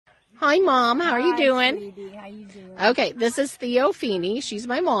Hi, Mom. How are you doing? Sweetie. How you doing? Okay, this is Theo Feeney. She's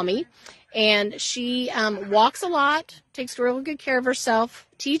my mommy, and she walks a lot, takes real good care of herself,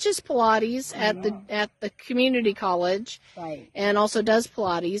 teaches Pilates at the community college, Right. and also does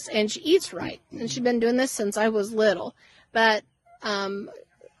Pilates, and she eats right. And she's been doing this since I was little. But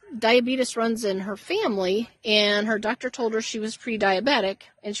diabetes runs in her family, and her doctor told her she was pre-diabetic,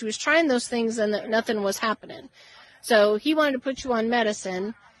 and she was trying those things, and that nothing was happening. So he wanted to put you on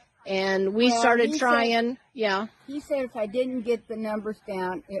medicine, and we started trying. He said if I didn't get the numbers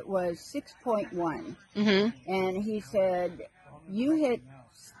down, it was 6.1. Mm-hmm. And he said, you hit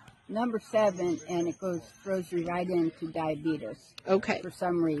number 7, and it throws you right into diabetes. Okay. For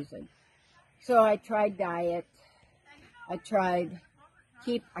some reason. So I tried diet. I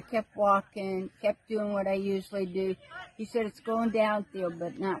kept walking, kept doing what I usually do. He said it's going down, Theo,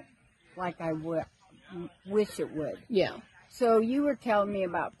 but not like I wish it would. Yeah. So you were telling me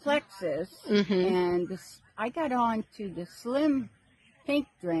about Plexus, and I got on to the Slim Pink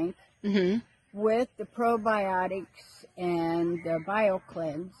drink with the probiotics and the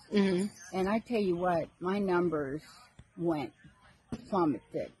BioCleanse. And I tell you what, my numbers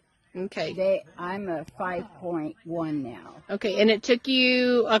plummeted. Okay. I'm a 5.1 now. Okay, and it took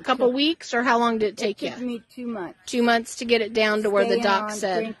you a couple weeks, or how long did it take you? It took me 2 months. 2 months to get it down to where the doc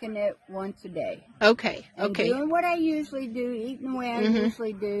said. Drinking it once a day. Okay, and doing what I usually do, eating the way I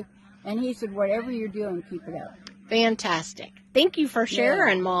usually do. And he said, whatever you're doing, keep it up. Fantastic. Thank you for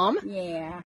sharing, Mom. Yeah.